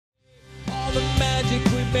all the magic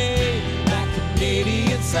we made that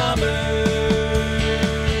Canadian summer.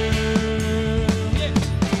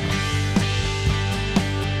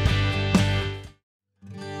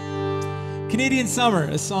 Canadian Summer,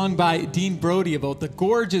 a song by Dean Brody about the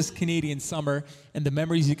gorgeous Canadian summer and the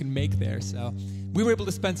memories you can make there. So we were able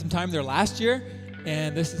to spend some time there last year,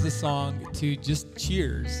 and this is a song to just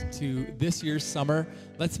cheers to this year's summer.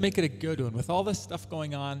 Let's make it a good one. With all this stuff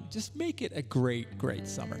going on, just make it a great, great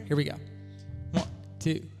summer. Here we go. 1,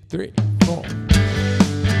 2, 3, 4.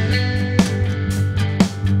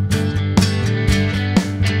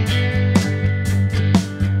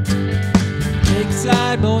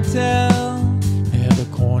 Lakeside Motel, at the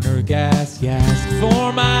corner gas, you ask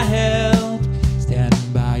for my help.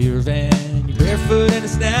 Standing by your van, you're barefoot in a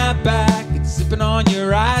snapback, and sipping on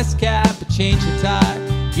your ice cap. A change of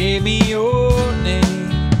tide gave me your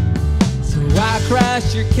name, so I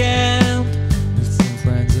crashed your camp with some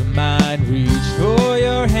friends of mine. Reached for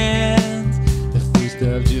your hands, the 1st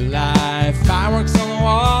of July, fireworks on the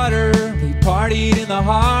water. We partied in the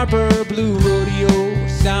harbor, blue rodeo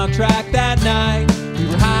soundtrack that night. We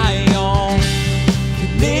were high on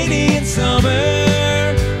Canadian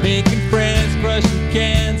summer, making friends, crushing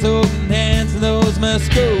cans, holding hands in those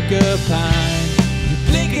Muskoka pines. You're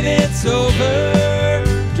blinking, it's over,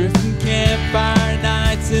 drifting campfire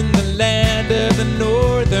nights in the land of the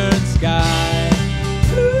northern sky.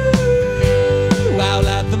 Ooh, out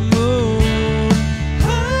at the moon,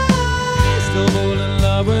 I still in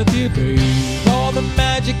love with you, babe. All the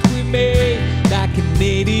magic we made that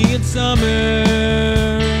Canadian summer.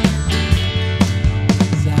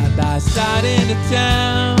 Side by side into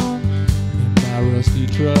town, in my rusty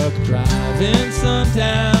truck, driving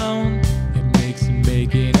sundown. It makes you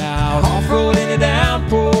making out, off-road in a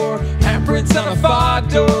downpour, handprints on a fog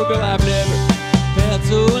door. Girl, I've never felt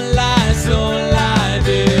so alive,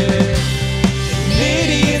 yeah.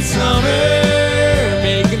 Canadian summer,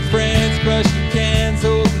 making friends, crushing cans,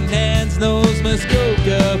 holding hands, those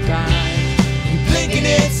Muskoka pines. You blinking,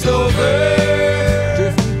 it's over,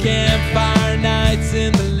 drifting campfire nights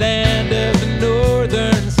in the land of the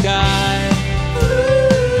northern sky.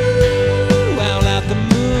 Ooh, out at the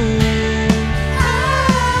moon,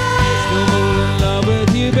 still more in love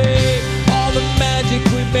with you, babe. All the magic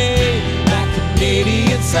we made that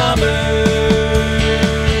Canadian summer.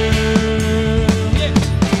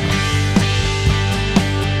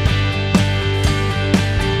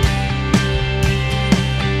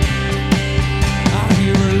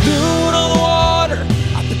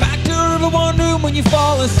 When you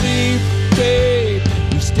fall asleep, babe,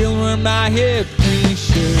 you still run my hip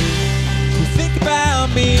t-shirt. You think about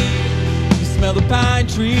me, you smell the pine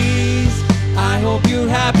trees. I hope you're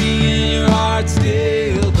happy and your heart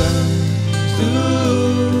still burns.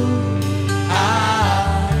 Ooh,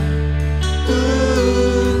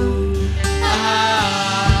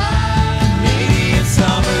 Canadian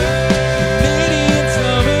summer, Canadian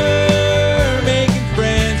summer, making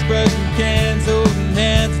friends, crushing cans, holding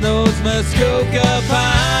hands, those Muskoka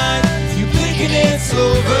pines. You blinking, it's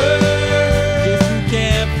over, different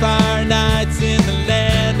campfire nights in the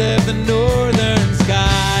land of the northern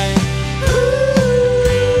sky.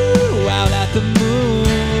 Ooh, out at the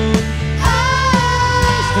moon,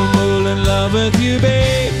 still more in love with you,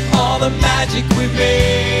 babe. All the magic we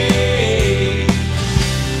made,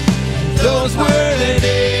 those were the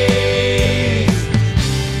days.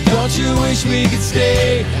 Don't you wish we could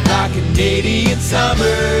stay like Canadian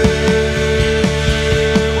summer?